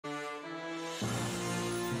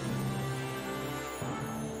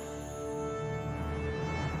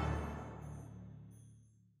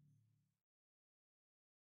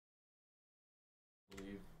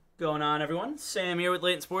Going on, everyone? Sam here with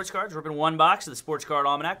Layton Sports Cards. Ripping one box of the Sports Card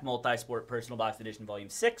Almanac, Multi-Sport Personal Box Edition, Volume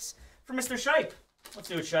 6 for Mr. Shipe. Let's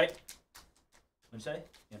do it, Shipe. What'd you say?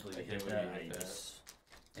 Can't believe you hit that.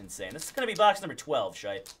 Insane. This is going to be box number 12,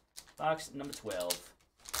 Shipe. Box number 12.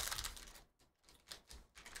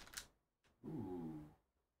 Ooh.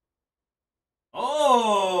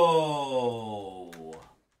 Oh!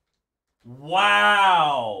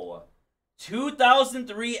 Wow!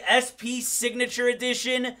 2003 SP Signature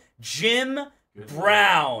Edition, Jim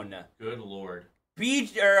Brown. Good lord.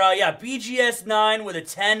 BGS 9 with a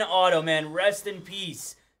 10 auto, man. Rest in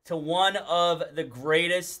peace to one of the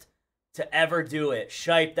greatest to ever do it.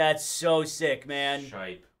 Shipe, that's so sick, man.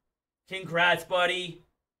 Shipe. Congrats, buddy.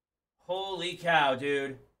 Holy cow,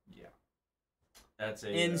 dude. Yeah. That's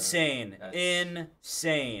a... Insane.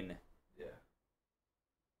 Insane. Yeah.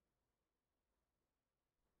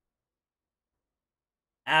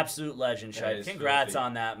 Absolute legend, Shipe. Congrats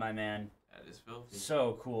on that, my man. That is filthy.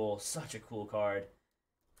 So cool. Such a cool card.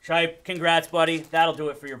 Shipe, congrats, buddy. That'll do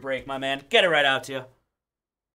it for your break, my man. Get it right out to you.